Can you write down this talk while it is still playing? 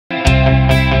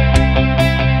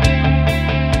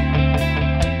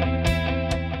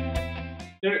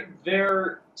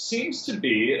seems to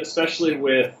be, especially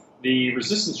with the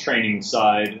resistance training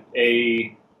side,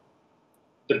 the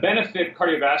benefit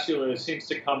cardiovascular seems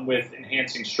to come with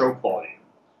enhancing stroke volume.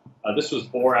 This was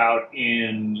bore out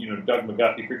in, Doug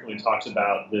McGuffey frequently talks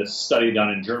about this study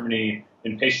done in Germany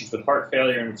in patients with heart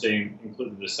failure, in which they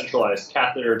included a centralized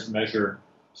catheter to measure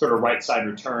sort of right side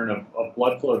return of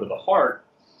blood flow to the heart.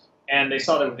 And they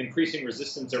saw that with increasing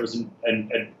resistance, there was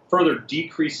a further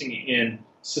decreasing in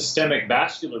systemic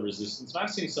vascular resistance. And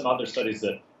I've seen some other studies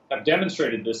that have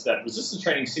demonstrated this, that resistance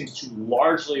training seems to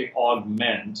largely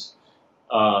augment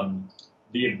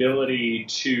the ability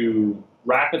to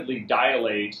rapidly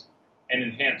dilate and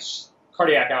enhance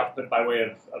cardiac output by way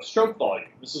of stroke volume.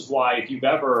 This is why if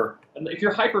you're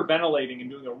hyperventilating and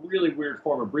doing a really weird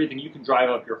form of breathing, you can drive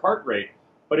up your heart rate.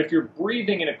 But if you're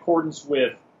breathing in accordance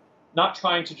with not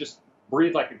trying to just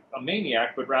breathe like a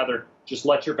maniac, but rather just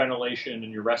let your ventilation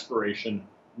and your respiration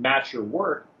match your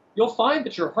work, you'll find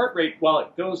that your heart rate, while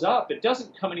it goes up, it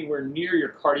doesn't come anywhere near your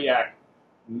cardiac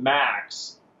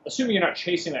max, assuming you're not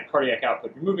chasing that cardiac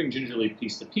output. You're moving gingerly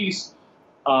piece to piece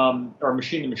or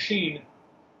machine to machine.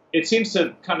 It seems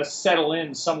to kind of settle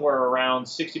in somewhere around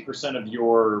 60% of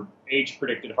your age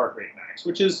predicted heart rate max,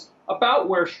 which is about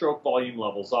where stroke volume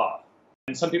levels off.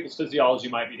 And some people's physiology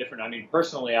might be different. I mean,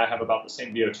 personally, I have about the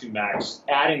same VO2 max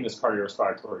adding this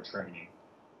cardiorespiratory training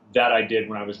that I did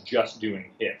when I was just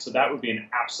doing HIT. So that would be an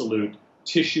absolute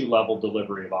tissue level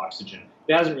delivery of oxygen.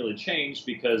 It hasn't really changed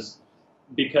because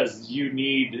you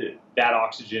need that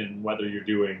oxygen whether you're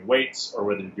doing weights or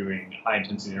whether you're doing high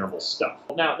intensity interval stuff.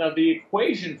 Now the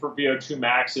equation for VO2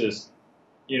 max is,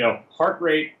 heart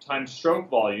rate times stroke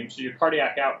volume, so your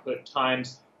cardiac output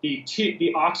times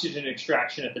the oxygen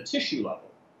extraction at the tissue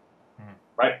level,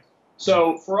 right?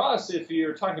 So for us, if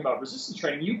you're talking about resistance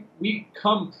training, we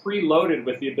come preloaded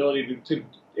with the ability to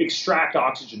extract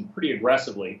oxygen pretty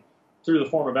aggressively through the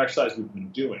form of exercise we've been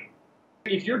doing.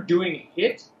 If you're doing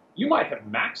HIT, you might have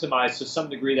maximized to some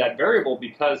degree that variable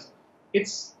because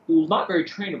it's not very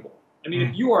trainable. I mean,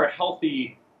 if you are a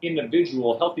healthy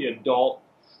individual, healthy adult,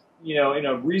 in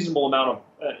a reasonable amount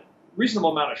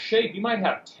of shape, you might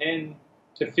have 10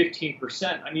 to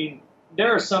 15%. I mean,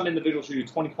 there are some individuals who do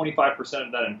 20, 25%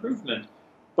 of that improvement.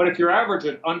 But if your average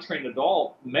untrained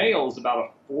adult male is about a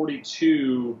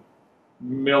 42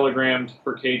 milligrams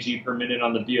per kg per minute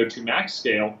on the VO2 max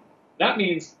scale, that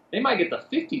means they might get the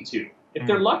 52 if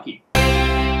they're lucky.